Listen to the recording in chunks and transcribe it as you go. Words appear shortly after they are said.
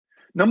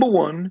Number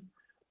one,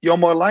 you're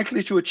more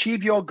likely to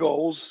achieve your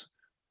goals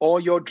or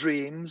your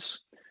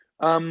dreams,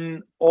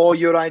 or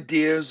your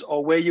ideas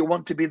or where you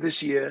want to be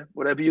this year,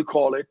 whatever you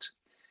call it,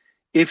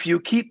 if you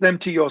keep them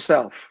to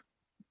yourself.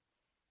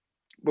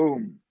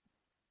 Boom.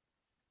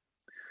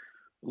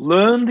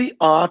 Learn the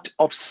art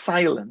of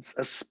silence,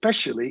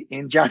 especially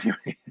in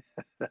January.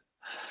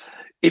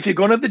 If you're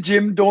going to the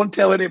gym, don't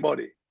tell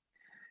anybody.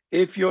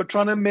 If you're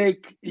trying to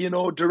make,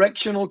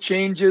 directional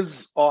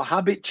changes or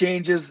habit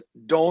changes,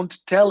 don't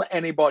tell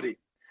anybody.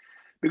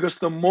 Because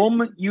the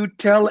moment you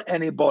tell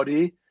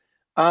anybody,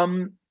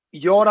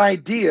 your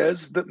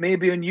ideas that may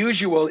be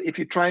unusual if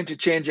you're trying to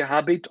change a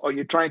habit or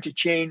you're trying to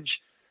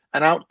change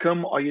an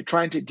outcome or you're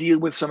trying to deal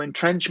with some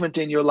entrenchment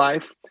in your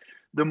life,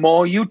 the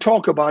more you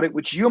talk about it,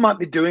 which you might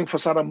be doing for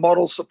sort of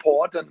moral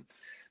support, and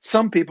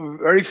some people,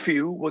 very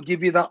few, will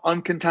give you that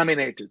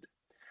uncontaminated.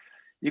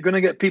 You're going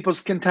to get people's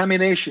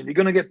contamination. You're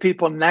going to get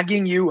people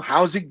nagging you.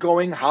 How's it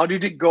going? How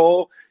did it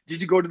go? Did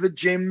you go to the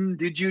gym?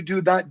 Did you do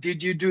that?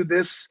 Did you do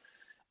this?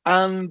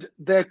 And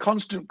their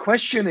constant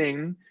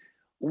questioning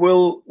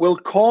will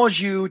cause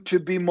you to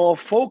be more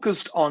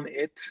focused on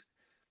it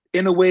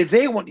in a way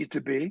they want you to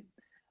be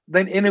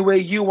than in a way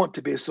you want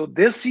to be. So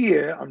this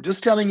year, I'm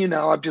just telling you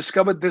now, I've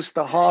discovered this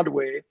the hard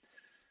way.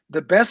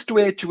 The best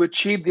way to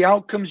achieve the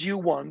outcomes you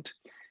want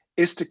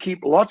is to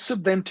keep lots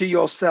of them to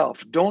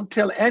yourself. Don't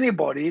tell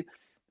anybody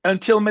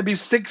until maybe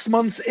 6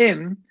 months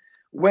in,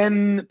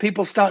 when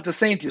people start to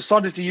say to you,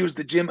 sorry to use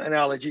the gym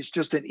analogy, it's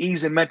just an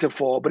easy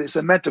metaphor, but it's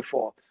a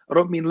metaphor. I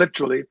don't mean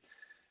literally.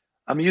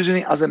 I'm using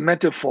it as a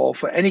metaphor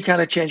for any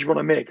kind of change you want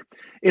to make.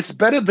 It's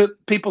better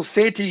that people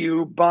say to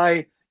you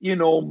by,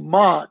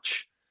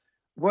 March,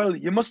 well,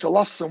 you must have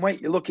lost some weight.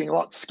 You're looking a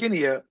lot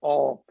skinnier,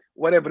 or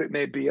whatever it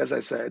may be, as I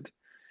said.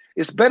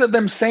 It's better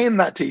them saying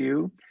that to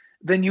you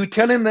than you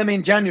telling them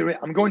in January,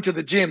 I'm going to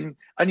the gym,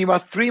 and you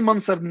have 3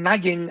 months of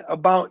nagging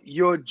about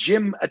your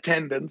gym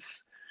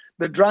attendance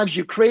that drives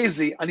you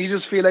crazy, and you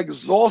just feel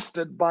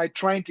exhausted by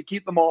trying to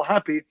keep them all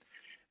happy.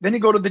 Then you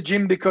go to the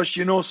gym because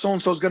you know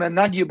so-and-so is going to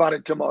nag you about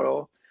it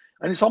tomorrow.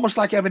 And it's almost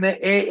like having an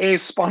AA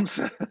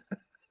sponsor,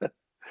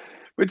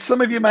 which some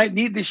of you might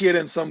need this year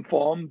in some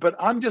form. But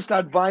I'm just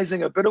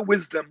advising a bit of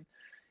wisdom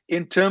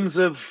in terms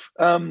of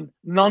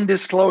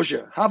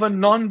non-disclosure. Have a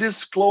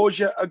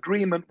non-disclosure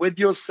agreement with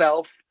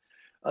yourself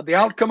at the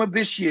outcome of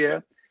this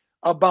year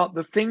about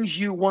the things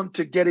you want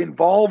to get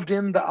involved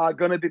in that are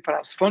going to be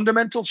perhaps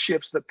fundamental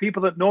shifts that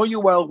people that know you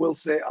well will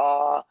say,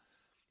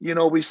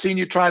 we've seen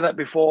you try that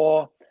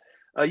before.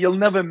 You'll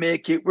never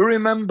make it. We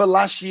remember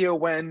last year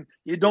when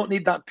you don't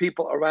need that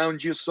people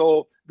around you.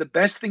 So the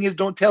best thing is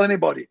don't tell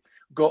anybody.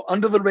 Go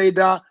under the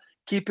radar,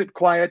 keep it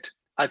quiet,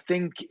 I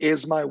think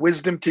is my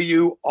wisdom to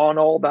you on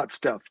all that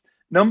stuff.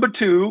 Number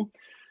two,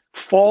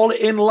 fall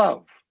in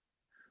love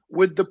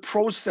with the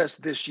process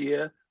this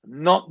year,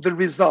 not the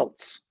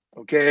results,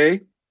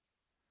 okay?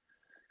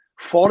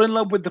 Fall in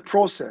love with the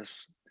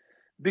process,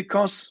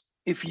 because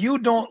if you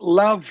don't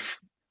love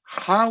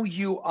how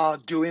you are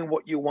doing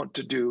what you want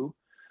to do,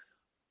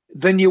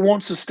 then you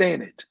won't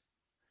sustain it.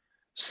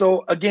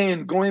 So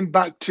again, going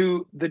back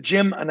to the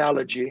gym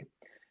analogy,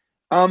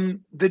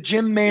 the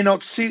gym may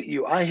not suit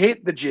you. I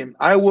hate the gym.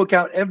 I work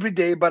out every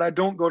day, but I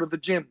don't go to the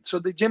gym. So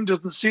the gym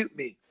doesn't suit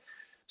me.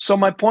 So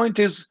my point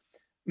is,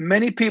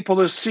 many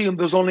people assume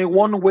there's only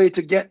one way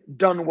to get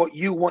done what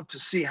you want to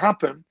see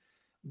happen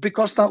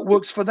because that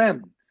works for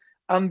them.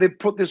 And they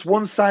put this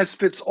one size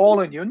fits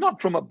all on you,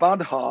 not from a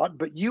bad heart,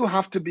 but you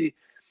have to be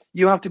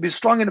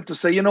strong enough to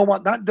say, you know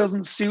what, that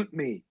doesn't suit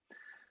me.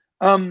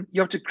 You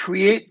have to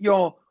create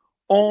your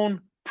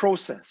own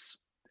process.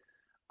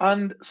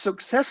 And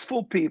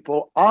successful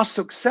people are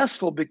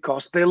successful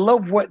because they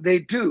love what they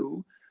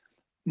do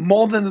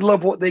more than they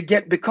love what they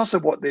get because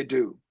of what they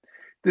do.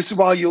 This is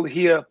why you'll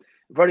hear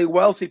very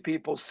wealthy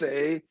people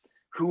say,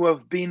 who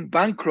have been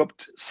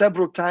bankrupt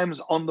several times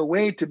on the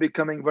way to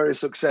becoming very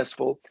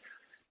successful,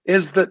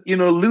 is that,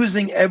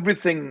 losing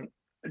everything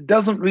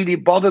doesn't really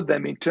bother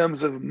them in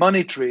terms of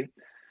monetary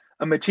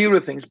and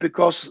material things,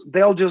 because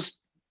they'll just,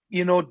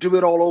 do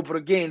it all over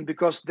again,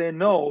 because they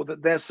know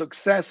that their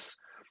success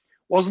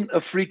wasn't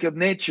a freak of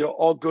nature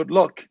or good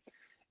luck.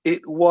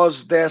 It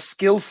was their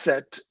skill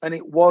set, and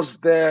it was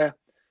their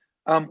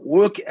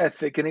work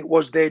ethic, and it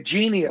was their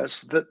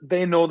genius that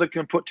they know they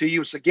can put to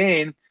use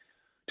again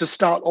to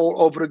start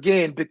all over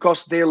again,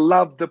 because they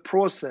love the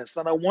process.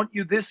 And I want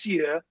you this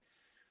year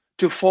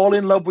to fall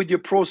in love with your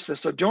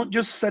process. So don't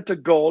just set a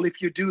goal,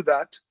 if you do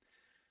that,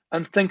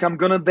 and think I'm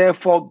going to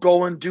therefore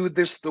go and do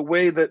this the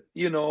way that,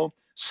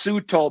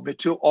 Sue told me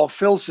to, or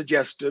Phil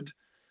suggested,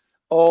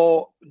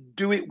 or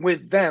do it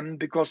with them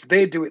because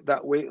they do it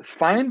that way.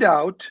 Find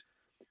out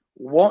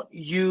what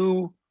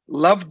you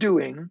love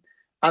doing,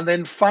 and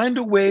then find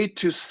a way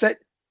to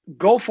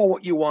go for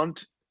what you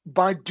want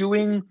by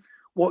doing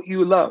what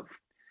you love.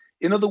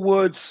 In other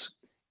words,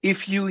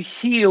 if you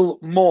heal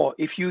more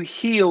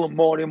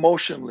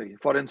emotionally,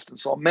 for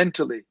instance, or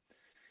mentally,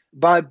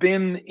 by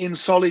being in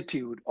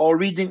solitude or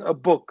reading a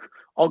book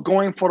or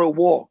going for a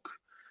walk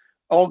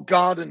or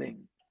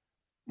gardening,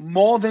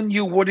 more than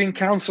you would in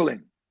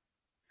counseling,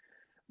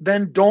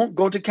 then don't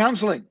go to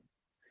counseling.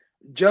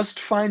 Just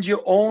find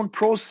your own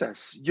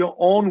process, your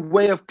own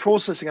way of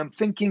processing and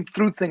thinking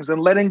through things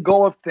and letting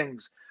go of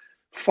things.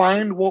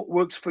 Find what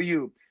works for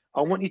you.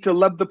 I want you to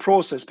love the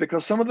process,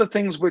 because some of the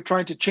things we're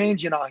trying to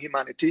change in our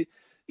humanity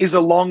is a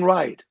long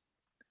ride.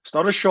 It's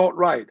not a short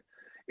ride.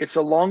 It's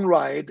a long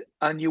ride,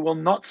 and you will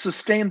not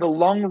sustain the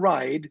long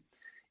ride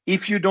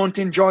if you don't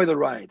enjoy the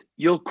ride.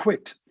 You'll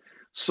quit.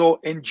 So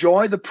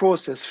enjoy the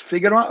process.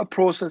 Figure out a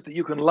process that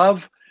you can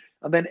love,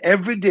 and then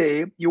every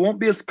day you won't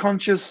be as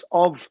conscious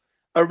of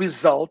a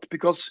result,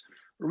 because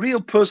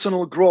real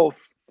personal growth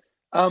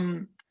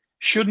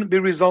shouldn't be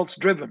results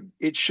driven.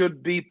 It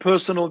should be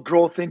personal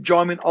growth,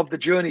 enjoyment of the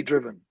journey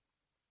driven.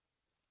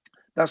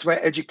 That's why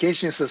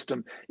education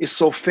system is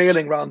so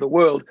failing around the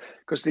world,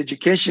 because the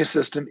education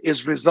system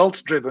is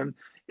results driven.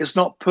 It's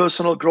not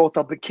personal growth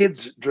of the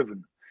kids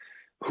driven,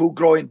 who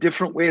grow in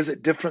different ways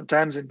at different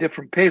times and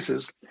different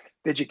paces.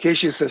 The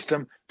education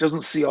system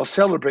doesn't see or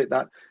celebrate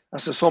that.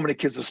 And so many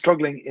kids are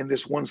struggling in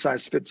this one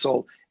size fits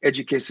all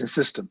education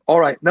system. All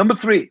right, number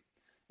 3.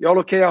 You all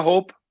okay, I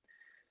hope?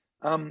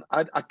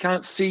 I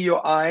can't see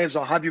your eyes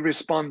or have you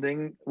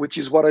responding, which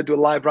is what I do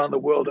live around the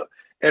world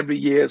every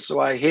year. So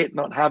I hate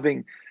not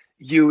having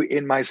you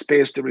in my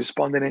space to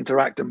respond and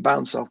interact and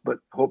bounce off, but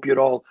hope you're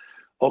all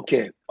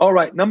okay. All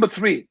right, number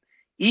 3,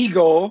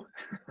 ego.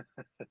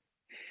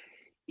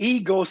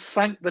 Ego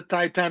sank the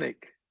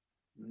Titanic,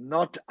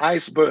 not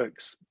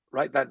icebergs.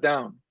 Write that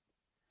down.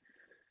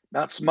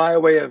 That's my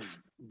way of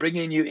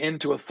bringing you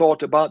into a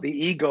thought about the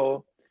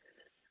ego,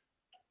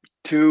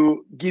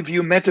 to give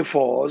you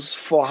metaphors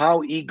for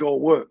how ego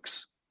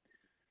works.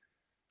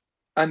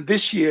 And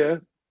this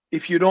year,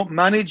 if you don't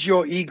manage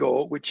your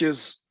ego, which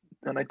is,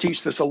 and I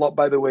teach this a lot,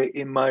 by the way,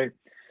 in my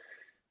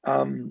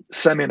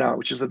seminar,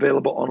 which is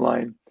available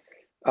online,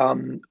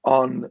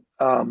 on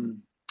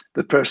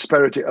the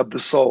prosperity of the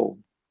soul.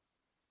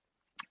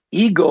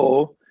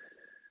 Ego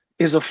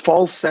is a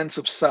false sense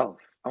of self,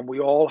 and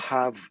we all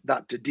have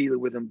that to deal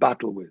with and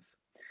battle with.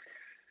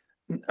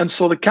 And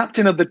so the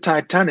captain of the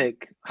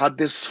Titanic had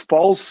this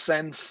false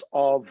sense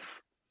of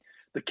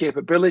the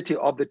capability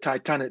of the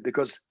Titanic,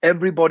 because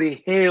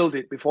everybody hailed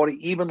it before it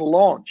even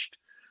launched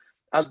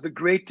as the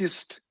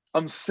greatest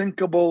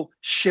unsinkable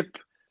ship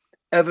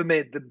ever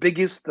made, the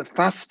biggest, the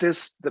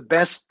fastest, the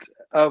best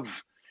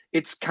of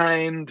its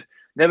kind,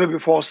 never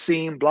before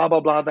seen, blah, blah,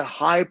 blah. The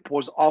hype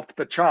was off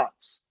the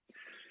charts.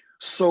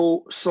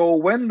 So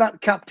when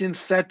that captain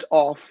set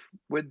off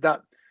with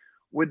that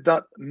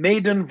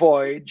maiden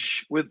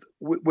voyage,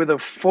 with a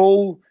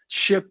full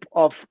ship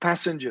of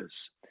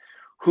passengers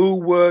who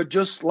were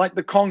just like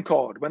the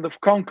Concorde, when the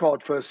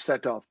Concorde first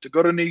set off to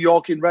go to New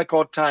York in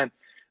record time,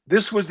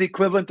 this was the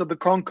equivalent of the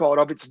Concorde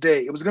of its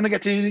day. It was going to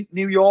get to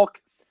New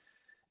York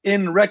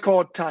in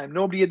record time.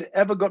 Nobody had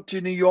ever got to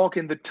New York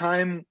in the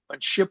time when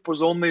ship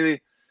was only the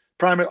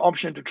primary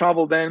option to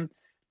travel then.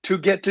 To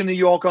get to New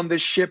York on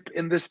this ship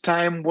in this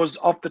time was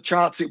off the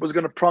charts. It was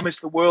going to promise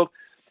the world.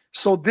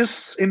 So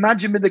this,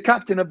 imagine me the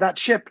captain of that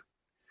ship.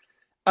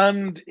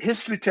 And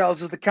history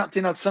tells us the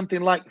captain had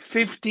something like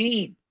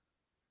 15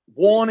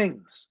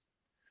 warnings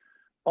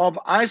of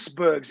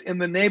icebergs in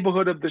the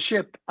neighborhood of the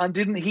ship and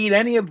didn't heed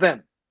any of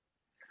them.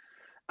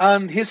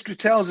 And history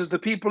tells us the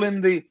people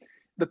in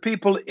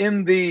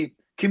the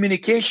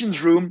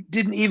communications room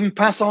didn't even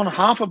pass on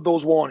half of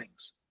those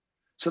warnings.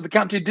 So the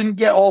captain didn't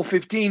get all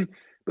 15,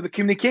 but the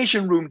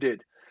communication room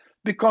did,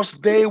 because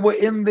they were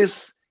in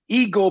this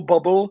ego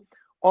bubble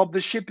of the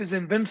ship is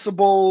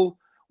invincible.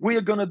 We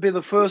are going to be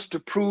the first to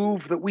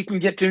prove that we can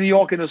get to New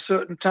York in a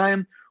certain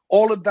time.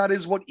 All of that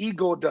is what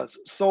ego does.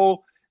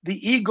 So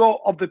the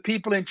ego of the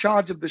people in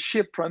charge of the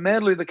ship,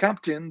 primarily the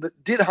captain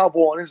that did have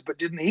warnings but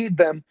didn't heed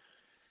them,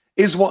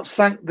 is what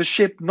sank the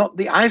ship, not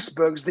the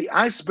icebergs. The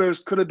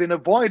icebergs could have been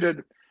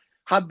avoided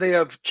had they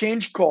have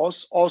changed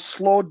course or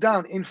slowed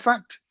down. In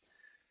fact,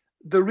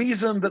 the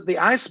reason that the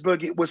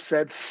iceberg, it was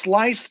said,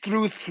 sliced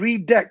through 3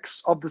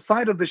 decks of the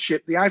side of the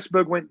ship, the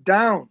iceberg went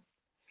down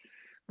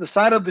the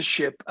side of the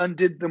ship and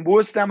did the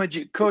worst damage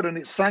it could, and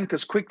it sank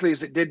as quickly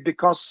as it did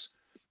because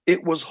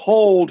it was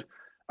hauled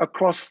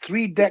across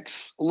 3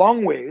 decks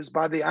long ways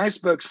by the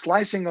iceberg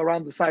slicing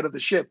around the side of the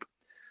ship,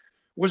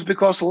 was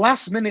because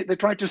last minute they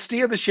tried to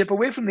steer the ship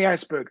away from the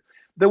iceberg.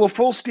 They were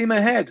full steam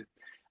ahead.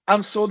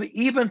 And so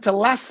even to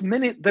last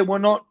minute, they were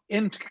not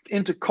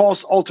into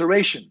course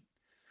alteration.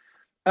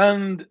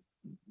 And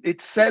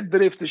it's said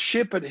that if the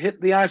ship had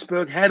hit the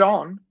iceberg head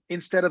on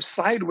instead of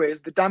sideways,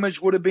 the damage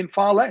would have been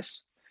far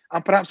less,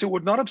 and perhaps it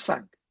would not have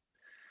sank.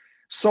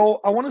 So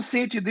I want to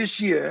say to you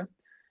this year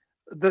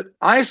that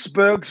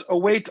icebergs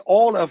await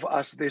all of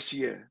us this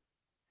year.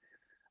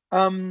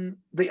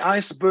 The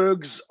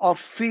icebergs of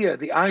fear,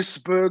 the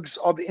icebergs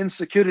of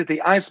insecurity,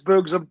 the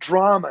icebergs of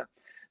drama,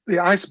 the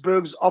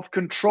icebergs of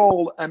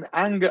control and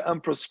anger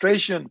and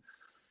frustration.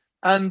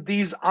 And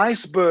these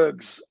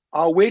icebergs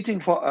are waiting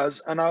for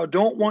us, and I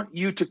don't want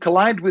you to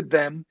collide with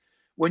them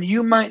when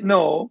you might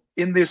know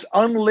in this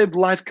unlived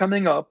life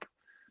coming up,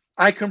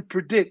 I can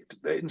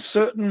predict that in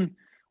certain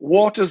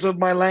waters of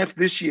my life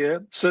this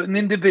year, certain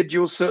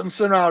individuals, certain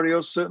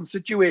scenarios, certain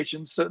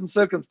situations, certain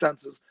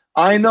circumstances,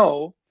 I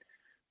know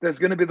there's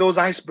going to be those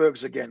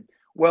icebergs again.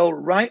 Well,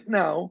 right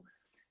now,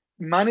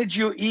 manage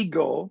your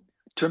ego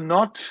to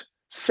not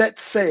set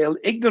sail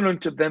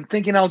ignorant of them,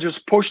 thinking I'll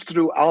just push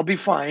through, I'll be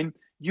fine.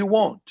 You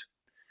won't.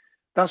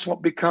 That's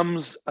what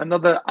becomes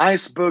another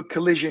iceberg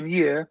collision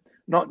year,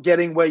 not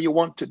getting where you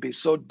want to be.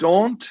 So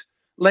don't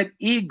let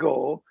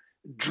ego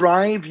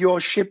drive your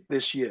ship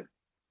this year.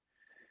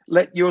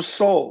 Let your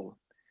soul,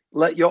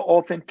 let your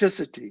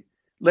authenticity,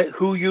 let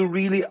who you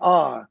really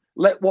are,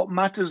 let what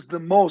matters the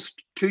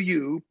most to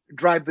you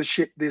drive the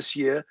ship this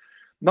year,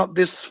 not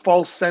this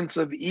false sense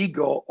of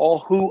ego or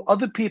who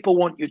other people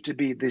want you to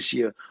be this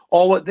year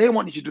or what they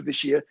want you to do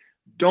this year.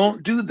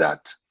 Don't do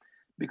that,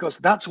 because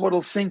that's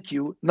what'll sink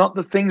you, not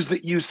the things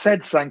that you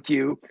said sank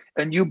you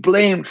and you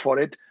blamed for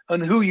it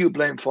and who you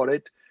blame for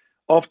it.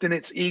 Often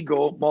it's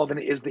ego more than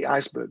it is the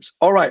icebergs.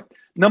 All right,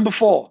 number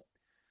 4,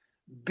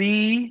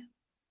 be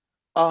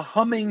a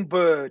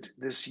hummingbird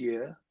this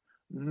year,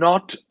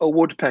 not a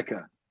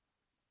woodpecker.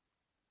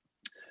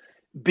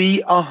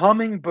 Be a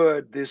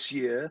hummingbird this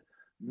year,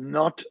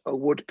 not a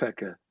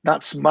woodpecker.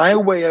 That's my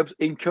way of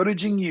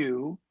encouraging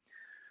you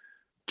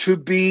to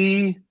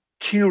be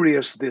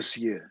curious this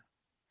year.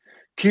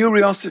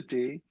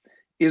 Curiosity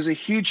is a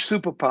huge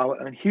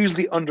superpower and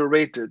hugely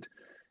underrated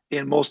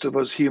in most of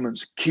us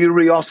humans.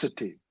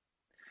 Curiosity.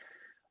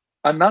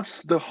 And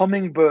that's the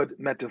hummingbird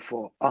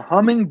metaphor. A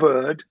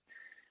hummingbird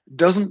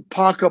doesn't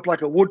park up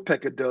like a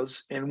woodpecker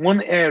does in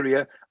one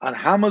area and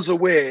hammers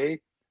away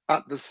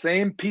at the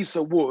same piece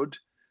of wood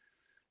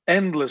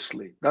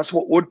endlessly. That's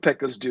what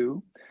woodpeckers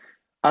do.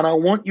 And I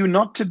want you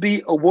not to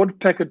be a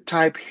woodpecker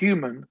type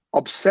human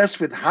obsessed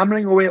with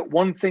hammering away at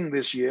one thing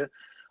this year.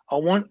 I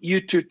want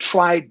you to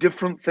try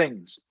different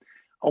things.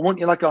 I want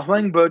you, like a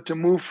hummingbird, to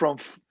move from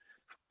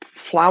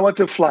flower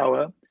to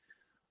flower,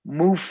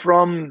 move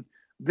from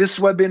this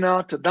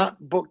webinar to that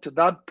book, to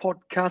that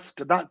podcast,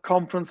 to that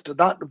conference, to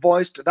that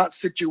voice, to that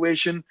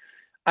situation,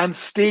 and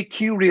stay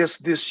curious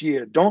this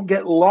year. Don't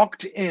get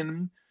locked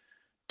in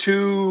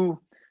to,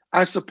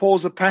 I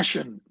suppose, a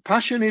passion.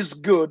 Passion is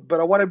good,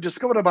 but what I've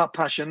discovered about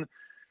passion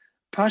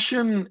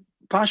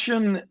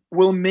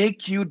will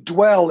make you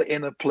dwell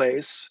in a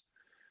place,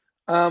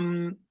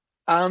 and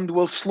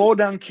will slow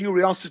down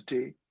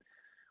curiosity,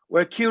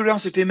 where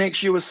curiosity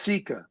makes you a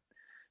seeker.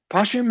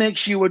 Passion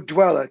makes you a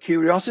dweller.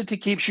 Curiosity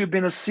keeps you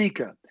being a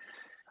seeker.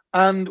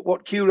 And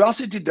what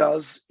curiosity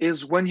does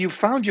is, when you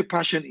found your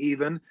passion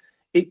even,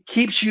 it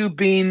keeps you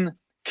being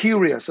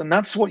curious. And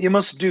that's what you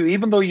must do.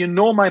 Even though you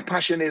know my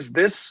passion is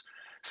this,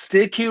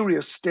 stay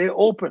curious, stay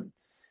open.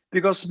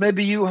 Because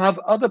maybe you have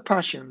other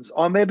passions,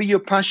 or maybe your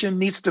passion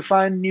needs to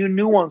find new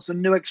nuance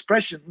and new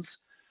expressions,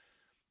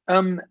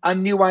 and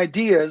new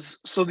ideas,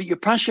 so that your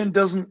passion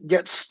doesn't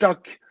get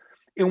stuck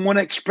in one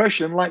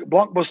expression like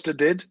Blockbuster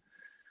did.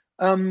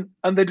 And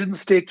they didn't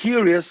stay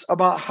curious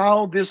about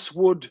how this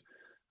would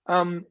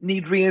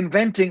need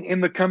reinventing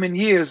in the coming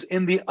years,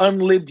 in the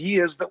unlived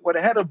years that were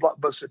ahead of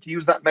Blockbuster, to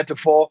use that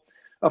metaphor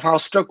of how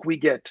stuck we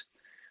get.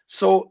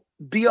 So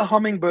be a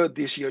hummingbird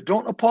this year.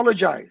 Don't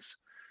apologize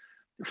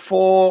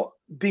for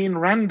being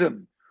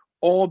random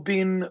or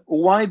being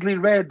widely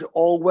read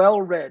or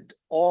well read,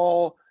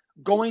 or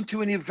going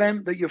to an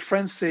event that your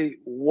friends say,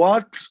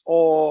 what?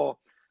 Or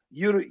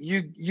you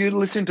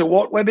listen to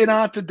what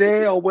webinar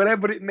today, or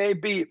whatever it may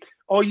be,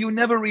 or you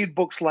never read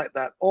books like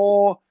that,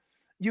 or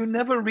you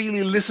never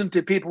really listen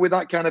to people with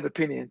that kind of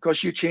opinion,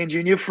 because you're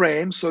changing your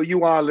frame, so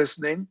you are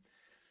listening.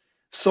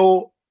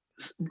 So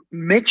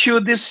make sure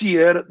this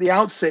year at the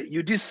outset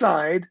you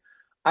decide,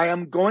 I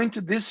am going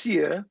to this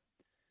year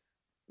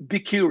be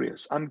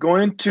curious. I'm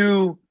going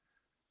to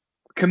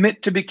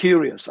commit to be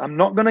curious. I'm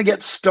not going to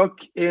get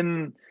stuck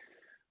in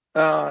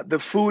the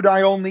food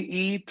I only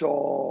eat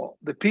or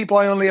the people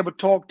I only ever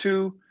talk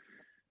to.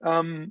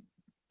 I'm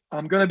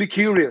going to be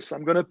curious.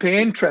 I'm going to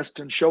pay interest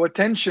and show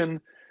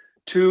attention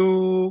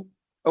to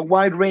a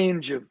wide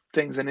range of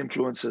things and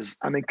influences.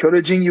 I'm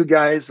encouraging you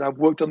guys. I've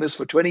worked on this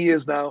for 20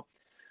 years now,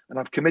 and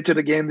I've committed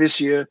again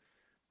this year.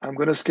 I'm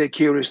going to stay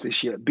curious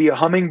this year. Be a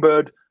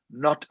hummingbird,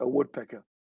 not a woodpecker.